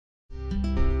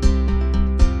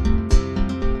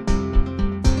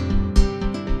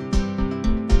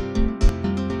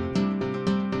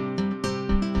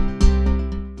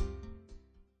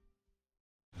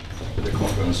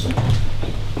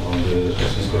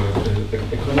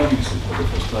speaks it for the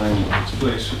first time. Its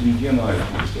place in Vienna, I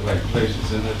think, is the right place,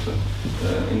 isn't it?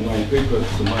 In my paper, the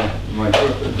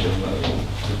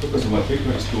purpose of my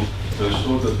paper is to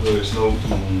show that there is no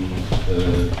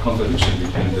contradiction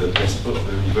between the principle of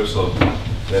the universal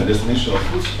destination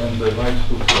of goods and the right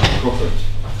to property.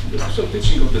 The social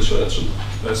teaching of the Church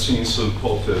since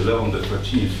Pope Leon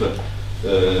XIII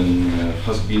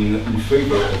has been in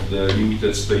favor of the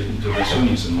limited state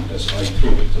interventionism, as I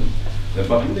prove it.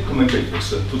 But many commentators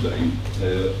today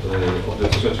of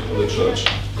the Church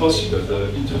consider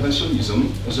the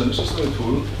interventionism as a necessary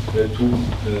tool to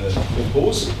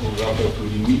oppose, or rather to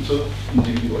limit,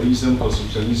 individualism,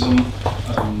 consumptionism,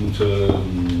 and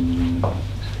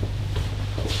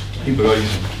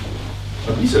liberalism.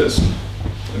 But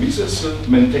Mises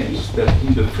maintains that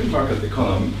in the free market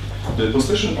economy, the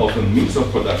possession of a means of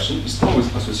production is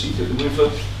always associated with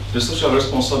the social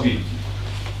responsibility.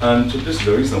 And this is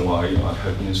the reason why I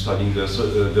have been studying the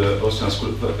Austrian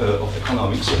School of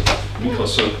Economics,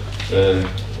 because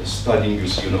studying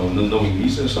this, knowing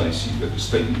Mises, I see that the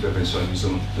state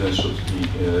interventionism should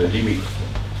be limited.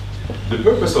 The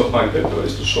purpose of my paper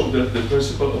is to show that the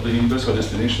principle of the universal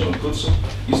destination of goods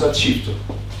is achieved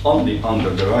only under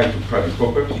the right to private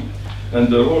property, and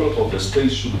the role of the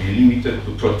state should be limited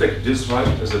to protect this right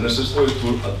as a necessary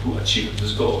tool to achieve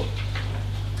this goal.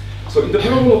 So in the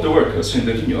parable of the workers in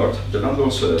the vineyard, the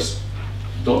landlord says,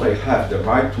 "Don't I have the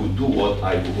right to do what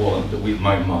I want with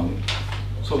my money?"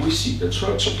 So we see the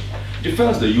Church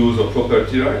defends the use of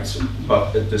property rights,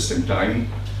 but at the same time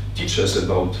teaches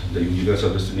about the universal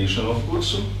destination of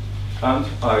goods, and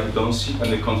I don't see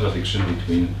any contradiction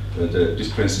between this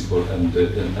principle and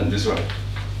this right.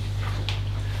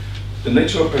 The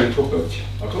nature of private property.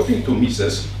 According to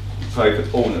Mises, private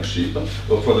ownership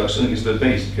of production is the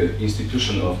basic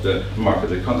institution of the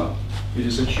market economy. It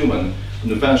is a human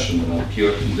invention and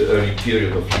appeared in the early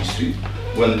period of history,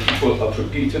 when people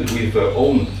appropriated with their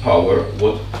own power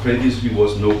what previously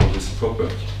was nobody's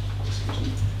property.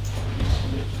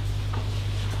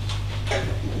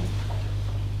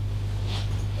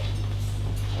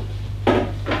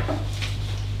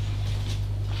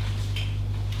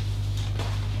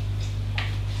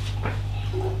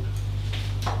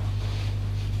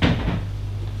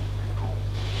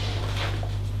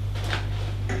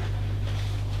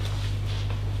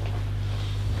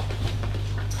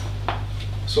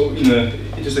 So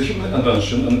it is a human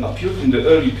invention and appeared in the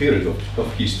early period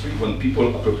of history, when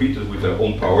people appropriated with their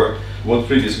own power what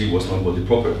previously was nobody's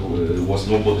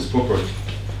property.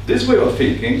 This way of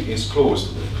thinking is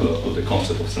close to the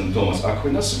concept of St. Thomas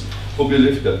Aquinas, who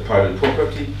believed that private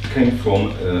property came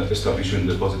from establishing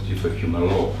the positive human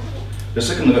law. The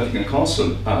Second Vatican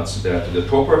Council adds that the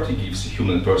property gives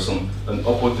human person an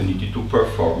opportunity to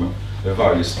perform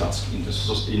various tasks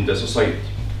in the society.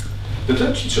 The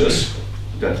Church teaches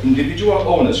that individual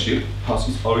ownership has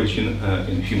its origin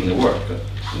in human work.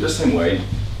 In the same way,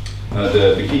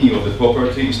 the beginning of the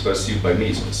property is perceived by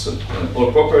Mises.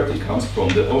 All property comes from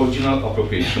the original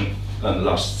appropriation and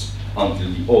lasts until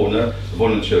the owner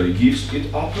voluntarily gives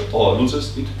it up or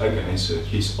loses it against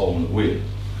his own will.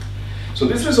 So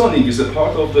this reasoning is a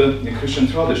part of the Christian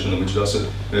tradition, which does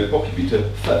prohibit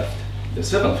theft. The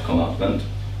seventh commandment,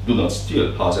 "Do not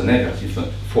steal," has a negative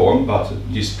form, but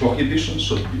this prohibition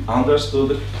should be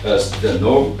understood as the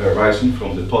norm arising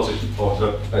from the positive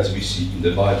order as we see in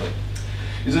the Bible.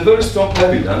 It's a very strong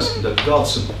evidence that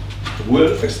God's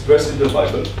will expressed in the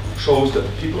Bible shows that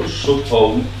people should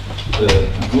own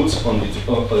goods on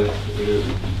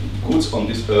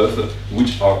this earth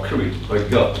which are created by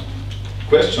God.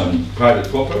 Questioning private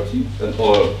property and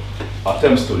all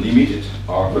attempts to limit it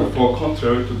are therefore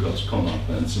contrary to God's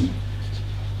commandments.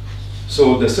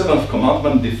 So the seventh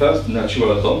commandment defines the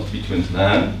natural bond between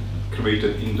man,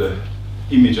 created in the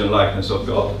image and likeness of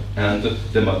God, and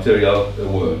the material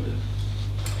world.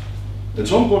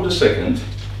 John Paul II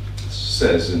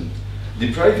says,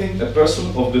 "Depriving a person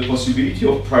of the possibility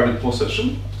of private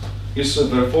possession is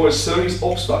therefore a serious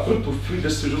obstacle to free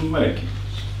decision making."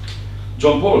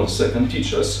 John Paul II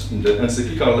teaches in the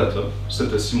encyclical letter,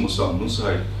 Centesimus Annus,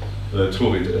 I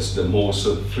through it as the most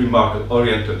free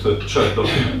market-oriented church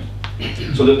document.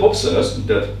 So the Pope says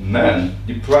that man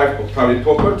deprived of private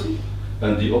property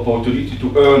and the opportunity to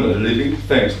earn a living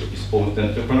thanks to his own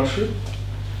entrepreneurship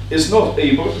is not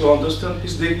able to understand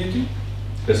his dignity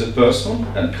as a person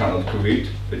and cannot create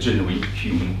a genuine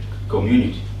human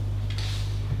community.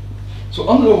 So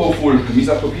unlawful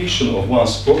misappropriation of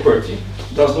one's property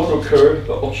does not occur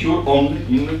only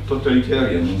in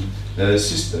totalitarian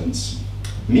systems.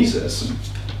 Mises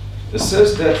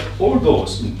says that all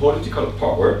those in political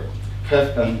power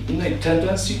have an innate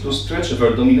tendency to stretch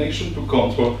their domination to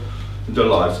control the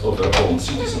lives of their own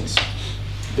citizens.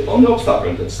 The only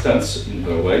obstacle that stands in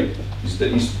their way is the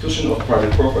institution of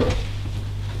private property.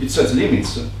 It sets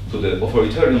limits to the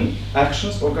authoritarian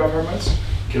actions of governments,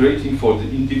 creating for the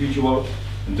individual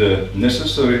the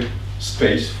necessary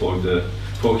space for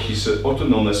his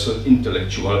autonomous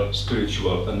intellectual,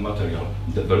 spiritual, and material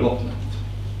development.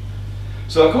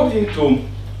 So according to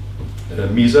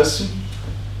Mises,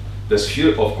 the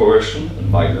sphere of coercion and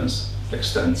violence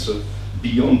extends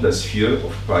beyond the sphere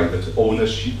of private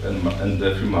ownership and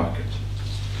the free market.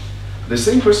 The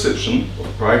same perception of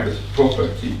private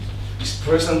property is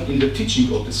present in the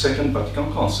teaching of the Second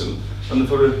Vatican Council, and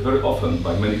very often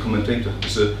by many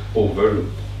commentators is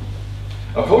overlooked.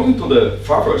 According to the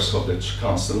fathers of the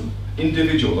Council,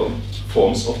 individual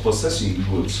forms of possessing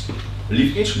goods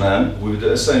leave each man with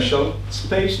the essential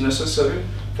space necessary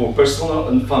for personal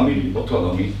and family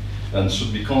autonomy and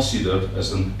should be considered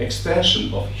as an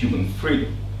extension of human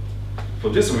freedom. For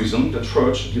this reason, the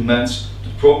Church demands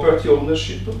that property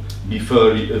ownership be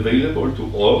fairly available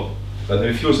to all and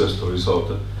refuses to resort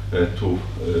to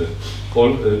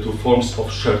forms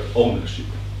of shared ownership.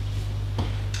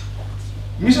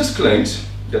 Mises claims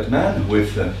that man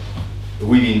within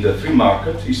the free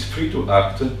market is free to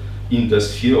act in the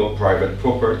sphere of private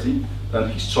property,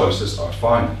 and his choices are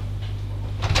final.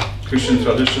 Christian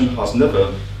tradition has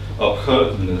never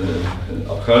upheld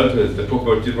the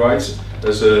property rights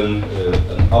as an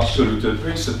absolute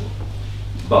principle,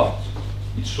 but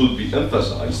it should be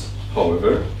emphasized,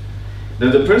 however,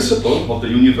 that the principle of the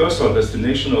universal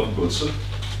destination of goods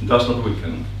does not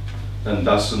weaken and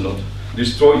does not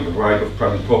destroy the right of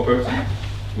private property,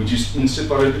 which is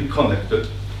inseparably connected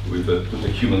with to the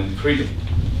human freedom.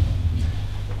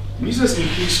 Mises, in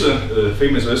his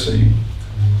famous essay,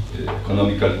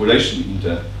 Economic Calculation in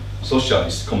the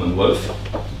Socialist Commonwealth,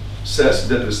 says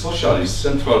that the socialist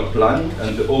central planning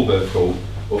and the overthrow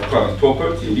of private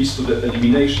property leads to the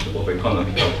elimination of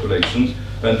economic calculation,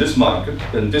 and this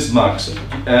marks the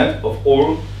end of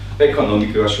all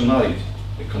economic rationality.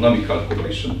 Economic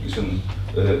calculation is an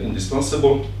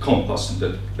indispensable compass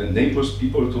that enables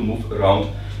people to move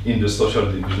around in the social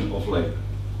division of labor.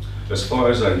 As far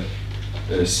as I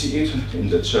see it in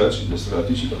the church, in the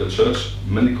strategy of the church,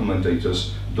 many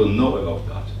commentators don't know about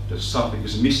that. That something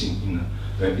is missing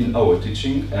in our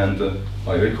teaching, and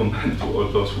I recommend to all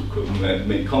those who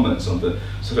make comments on the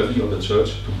strategy of the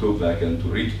church to go back and to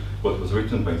read what was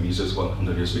written by Mises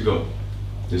 100 years ago.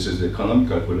 This is the economic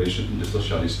calculation in the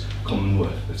socialist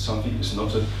commonwealth. That something is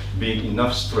not being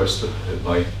enough stressed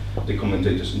by the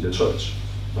commentators in the church.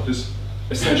 But it's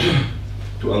essential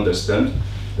to understand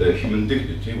human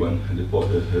dignity when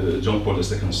John Paul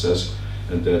II says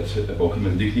that about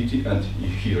human dignity, and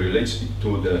he relates it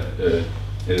to the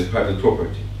private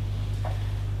property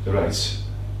rights.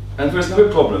 And there's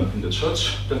another problem in the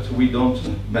church that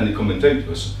many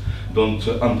commentators don't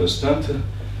understand,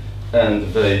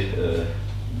 and they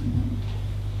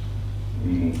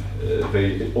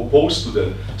oppose to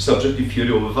the subjective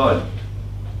theory of value.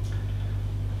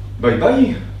 By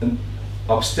buying and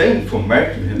abstaining from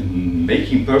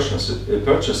making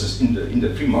purchases in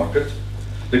the free market,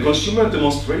 the consumer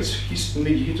demonstrates his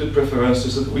immediate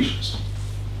preferences and wishes.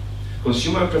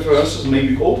 Consumer preferences may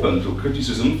be open to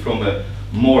criticism from a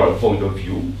moral point of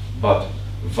view, but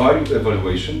value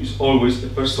evaluation is always a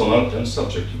personal and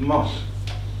subjective matter.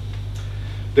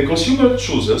 The consumer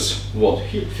chooses what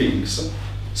he thinks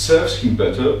serves him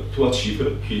better to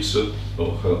achieve his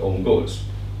or her own goals.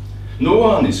 No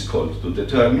one is called to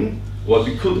determine what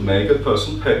could make a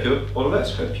person happier or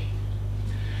less happy.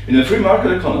 In a free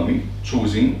market economy,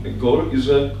 choosing a goal is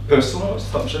a personal,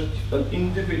 subjective, and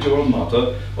individual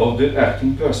matter of the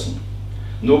acting person.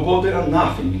 Nobody and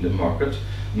nothing in the market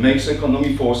makes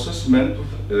economic forces meant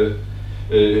to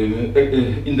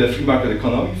in the free market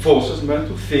economy, forces meant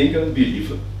to think and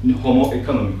believe in homo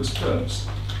economicus terms.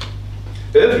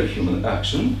 Every human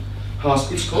action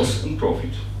has its cost and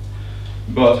profit,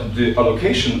 but the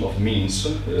allocation of means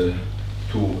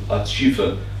to achieve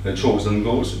chosen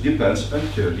goals depends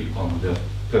entirely on the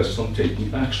person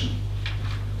taking action.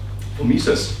 For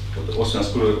Mises, for the Austrian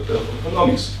School of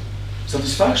Economics,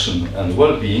 satisfaction and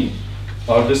well-being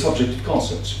are the subjective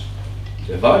concepts.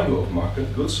 The value of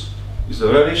market goods is a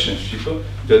relationship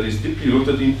that is deeply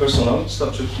rooted in personal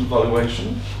subjective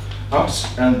valuation,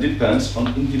 acts and depends on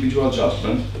individual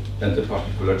judgment and a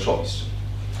particular choice.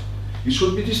 It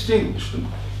should be distinguished.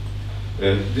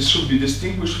 This should be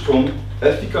distinguished from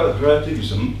ethical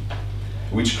relativism,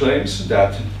 which claims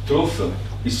that truth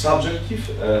is subjective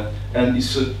and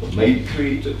is maybe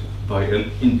created by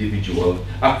an individual,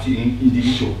 acting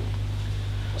individual.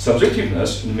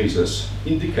 Subjectiveness in Mises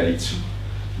indicates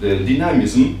the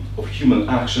dynamism of human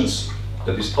actions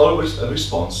that is always a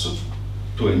response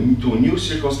to new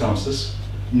circumstances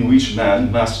in which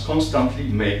man must constantly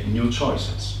make new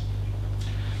choices.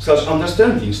 Such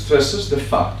understanding stresses the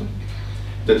fact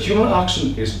that human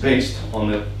action is based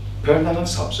on a permanent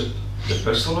subject, the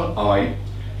personal I,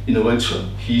 in which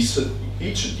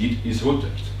each deed is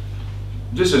rooted.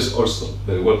 This is also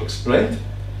very well explained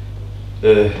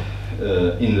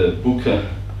in the book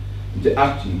The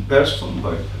Acting Person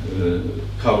by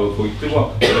Karol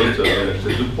Wojtyła, later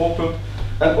elected the Pope,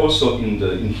 and also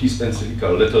in his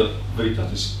encyclical letter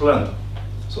Veritatis Splendor.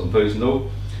 So there is no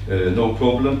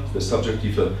problem. The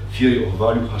subjective theory of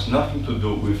value has nothing to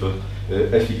do with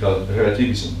ethical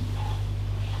relativism.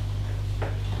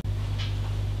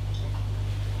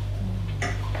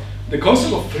 The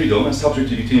concept of freedom and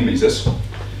subjectivity in Mises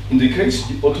indicates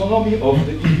the autonomy of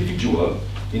the individual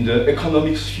in the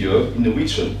economic sphere in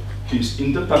which he is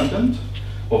independent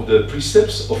of the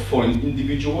precepts of foreign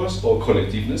individuals or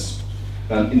collectiveness,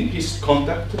 and in his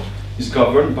conduct is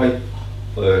governed by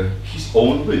his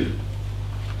own will.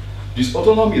 This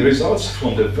autonomy results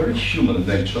from the very human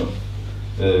nature.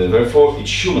 Therefore,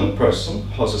 each human person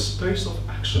has a space of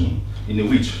action in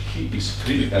which he is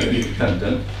free and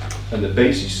independent, and the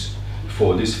basis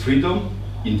for this freedom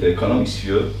in the economic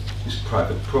sphere is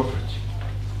private property.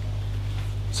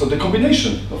 So the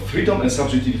combination of freedom and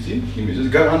subjectivity in Mises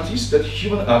guarantees that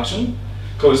human action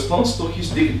corresponds to his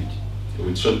dignity,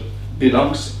 which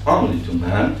belongs only to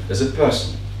man as a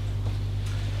person.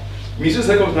 Mises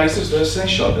recognizes the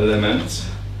essential elements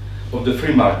of the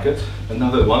free market,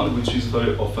 another one which is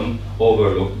very often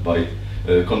overlooked by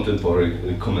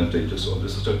contemporary commentators of the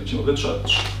social teaching of the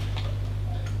Church.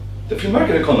 The free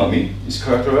market economy is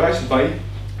characterized by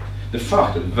the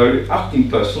fact that the very acting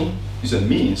person is a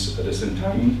means, at the same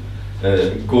time,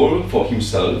 a goal for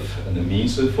himself and a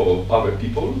means for other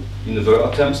people in their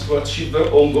attempts to achieve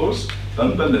their own goals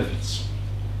and benefits.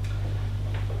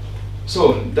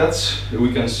 So that's,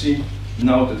 we can see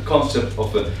now the concept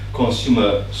of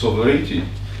consumer sovereignty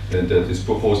that is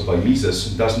proposed by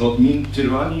Mises does not mean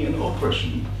tyranny and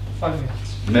oppression. 5 minutes.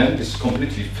 Man is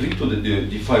completely free to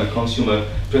define consumer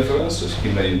preferences.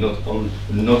 He may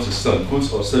not sell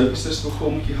goods or services to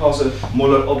whom he has a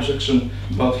moral objection,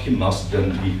 but he must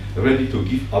then be ready to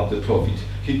give up the profit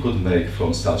he could make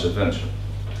from such a venture.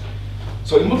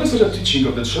 So in modern social teaching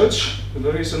of the Church,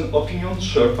 there is an opinion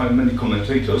shared by many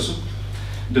commentators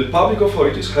that public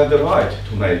authorities have the right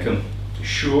to make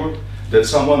sure that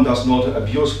someone does not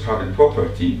abuse private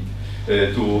property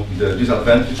to the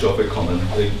disadvantage of a common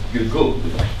good.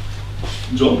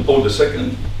 John Paul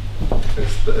II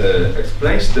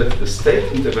explains that the state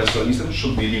interventionism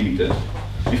should be limited,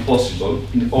 if possible,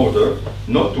 in order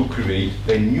not to create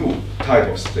a new type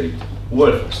of state,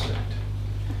 welfare state.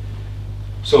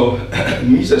 So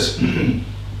Mises,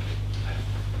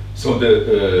 so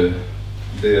the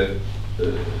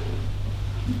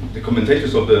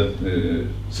commentators of the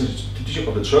teaching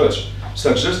of the Church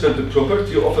suggest that the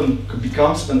property often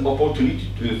becomes an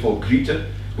opportunity for greed,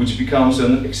 which becomes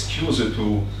an excuse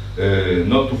to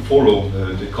not to follow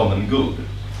the common good.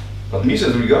 But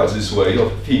Mises regards this way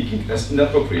of thinking as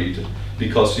inappropriate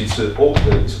because its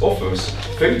authors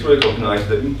fail to recognize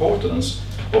the importance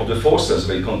of the forces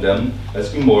they condemn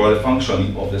as immoral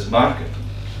functioning of this market.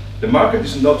 The market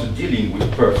is not dealing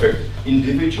with perfect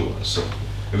individuals.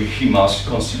 He must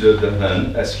consider the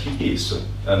man as he is,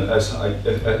 and as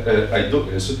I do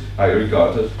is, I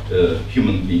regard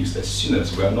human beings as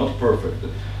sinners. We are not perfect.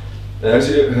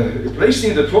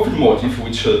 Replacing the profit motive,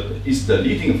 which is the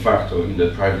leading factor in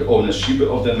the private ownership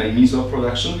of the main means of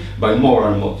production, by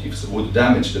moral motives would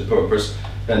damage the purpose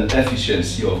and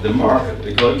efficiency of the market.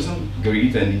 Egoism,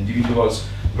 greed, and individuals'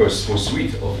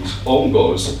 pursuit of his own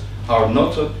goals are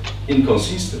not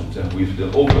inconsistent with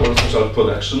the overall social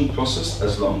production process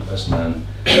as long as man,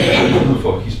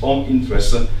 for his own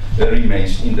interests,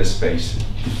 remains in the space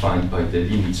defined by the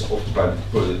limits of private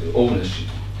ownership.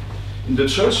 In the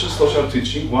Church's social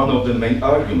teaching, one of the main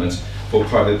arguments for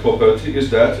private property is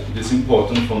that it is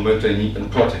important for maintaining and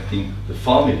protecting the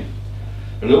family.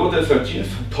 Leo XIII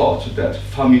taught that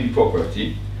family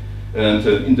property, and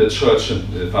in the Church,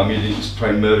 the family is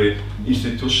primary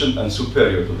institution and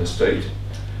superior to the state.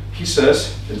 He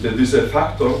says that this a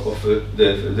factor of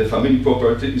the family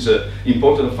property is an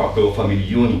important factor of family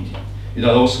unity. It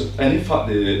allows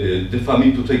the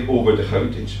family to take over the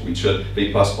heritage, which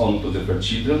they pass on to their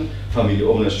children. Family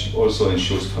ownership also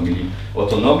ensures family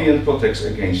autonomy and protects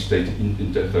against state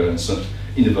interference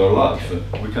in their life.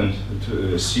 We can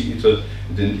see it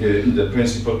in the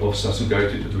principle of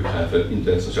solidarity that we have in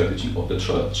the society of the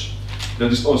church.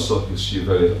 That is also, you see,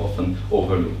 very often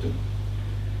overlooked.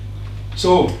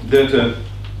 So that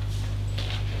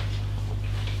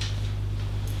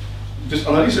this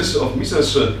analysis of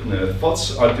Mises'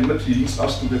 thoughts ultimately leads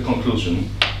us to the conclusion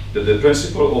that the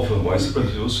principle of widespread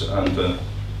use and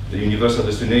the universal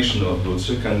destination of goods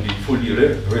can be fully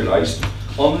realized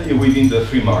only within the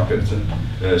free market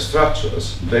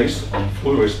structures based on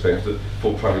full respect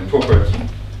for private property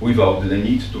without the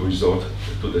need to resort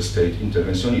to the state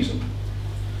interventionism.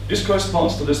 This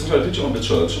corresponds to the central teaching of the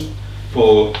Church,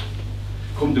 for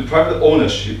whom the private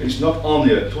ownership is not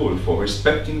only a tool for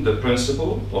respecting the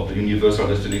principle of the universal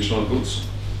destination of goods,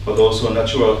 but also a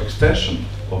natural extension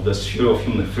of the sphere of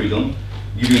human freedom,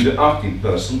 giving the acting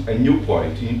person a new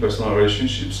quality in personal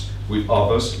relationships with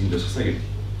others in the society.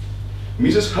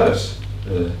 Mises helps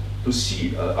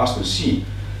us to see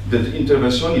that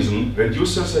interventionism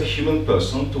reduces a human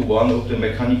person to one of the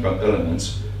mechanical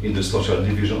elements in the social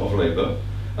division of labor,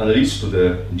 and leads to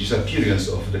the disappearance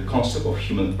of the concept of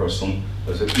human person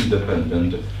as an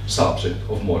independent subject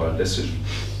of moral decision.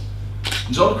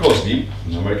 John Crosby,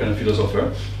 an American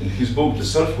philosopher, in his book The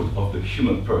Selfhood of the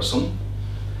Human Person,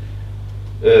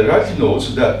 rightly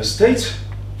notes that the states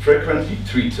frequently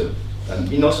treat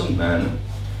an innocent man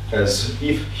as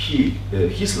if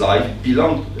his life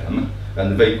belonged to them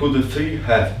and they could freely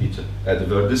have it at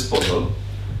their disposal,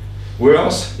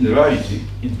 whereas in reality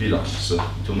it belongs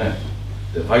to men.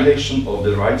 The violation of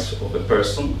the rights of a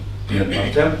person in an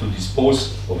attempt to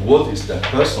dispose of what is that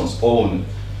person's own,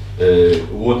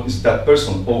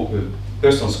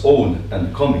 person's own,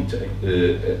 and commit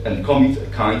a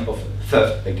kind of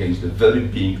theft against the very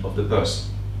being of the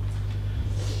person.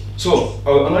 So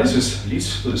our analysis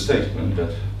leads to the statement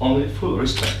that only full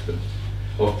respect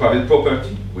of private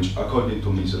property, which according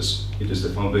to Mises, it is the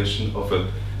foundation of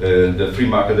the free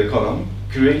market economy,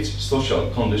 creates social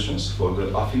conditions for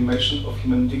the affirmation of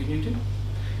human dignity,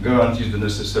 guarantees the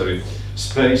necessary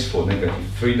space for negative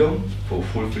freedom, for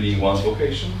fulfilling one's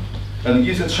vocation, and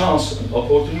gives a chance and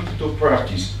opportunity to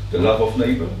practice the love of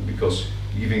neighbor, because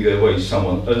giving away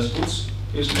someone else's goods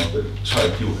is not a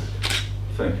charity work.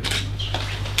 Thank you very much.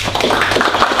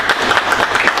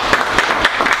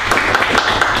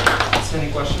 Any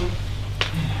question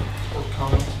or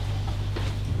comment?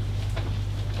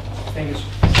 Thank you.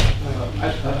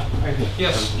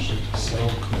 Yes. So,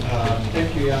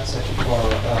 thank you, Jacek, for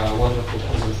a wonderful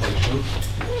presentation.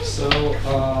 So,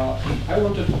 I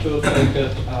wanted to take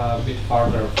it a bit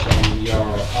further from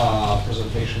your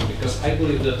presentation, because I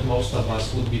believe that most of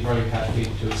us would be very happy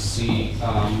to see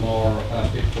more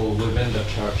people within the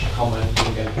church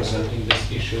commenting and presenting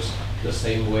these issues the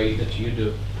same way that you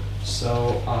do.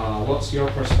 So, what's your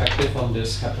perspective on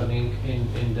this happening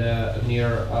in the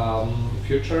near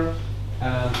future?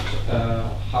 And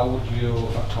how would you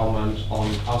comment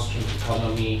on Austrian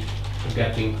economy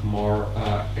getting more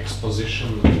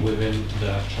exposition within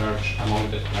the church,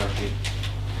 among the clergy?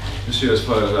 You see, as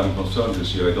far as I'm concerned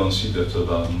this year, I don't see that there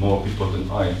are more people than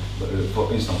I.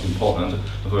 For instance, in Poland,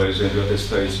 there is in the United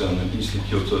States an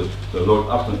institute, the Lord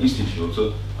Acton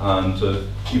Institute, and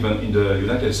even in the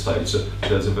United States,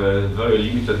 there's a very, very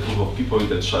limited group of people in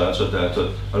the church that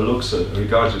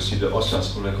regards the Austrian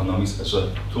School of Economics as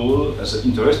a tool, as an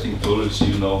interesting tool,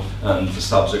 you know, and the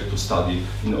subject to study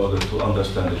in order to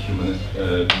understand the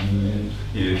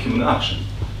human action.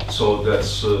 So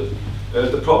that's.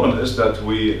 The problem is that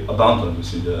we abandon, you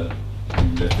see, the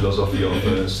philosophy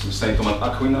of Saint Thomas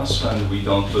Aquinas, and we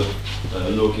don't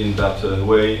look in that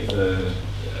way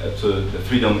at the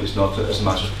freedom is not as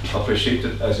much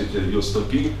appreciated as it used to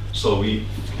be. So we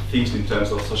think in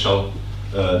terms of social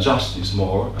justice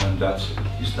more, and that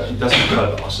it doesn't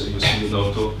help us, you see, you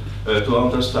know, to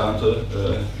understand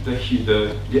the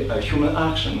human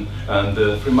action and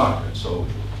the free market. So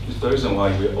it's the reason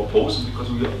why we oppose, because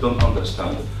we don't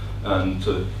understand. And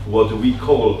what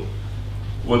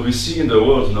we see in the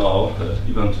world now,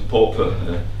 even the Pope,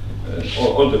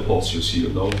 all the popes you see, you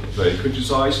know, they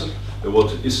criticize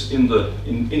what is in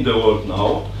the world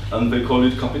now, and they call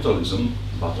it capitalism.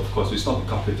 But of course, it's not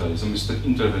capitalism; it's the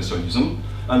interventionism.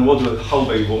 And how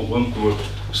they want to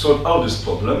sort out this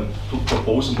problem, to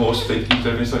propose more state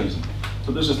interventionism.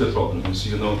 So this is the problem. You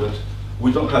see, you know, that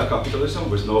we don't have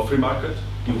capitalism with no free market.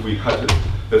 If we had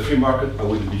a free market, I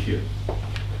wouldn't be here.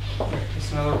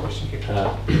 There's another question here.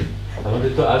 I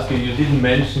wanted to ask you, you didn't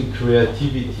mention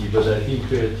creativity, but I think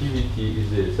creativity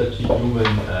is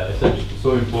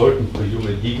so important for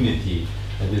human dignity,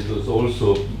 and it was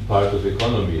also part of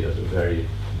economy, a very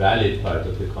valid part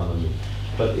of economy.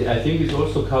 But I think it's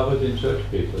also covered in church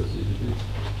papers, isn't it?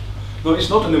 No, it's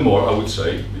not anymore, I would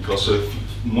say, because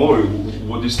more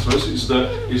what is stressed is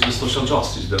the social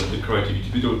justice than the creativity.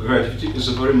 Because creativity is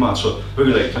very much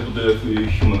related to the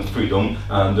human freedom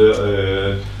and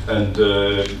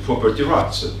property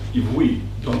rights. If we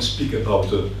don't speak about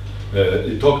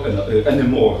talk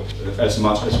anymore as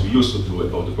much as we used to do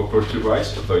about the property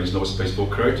rights, there is no space for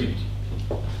creativity.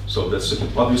 So that's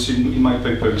what you see in my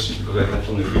paper, you see, because I had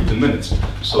only 15 minutes.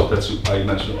 So that's what I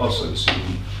mentioned also, you see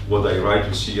what I write,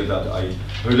 you see that I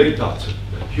relate that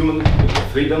human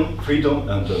freedom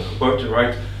and property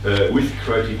right with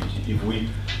creativity. If we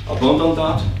abandon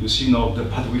that, you see now the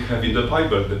path we have in the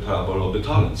Bible, the parable of the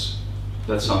talents.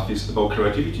 That's something about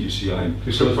creativity, you see. I'm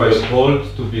surprised. Because we are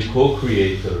called to be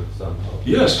co-creator somehow.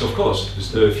 Yes, of course. It's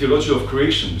the theology of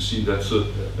creation. You see, that's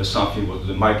something what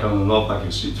the Michael and Novak,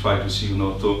 you see, try to see, you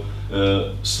know, to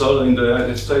sell in the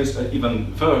United States,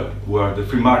 even there, where the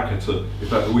free market,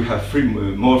 if we have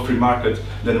more free market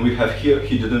than we have here,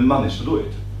 he didn't manage to do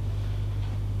it.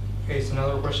 Okay, it's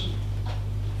another question.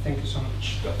 Thank you so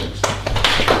much. Yeah, thanks.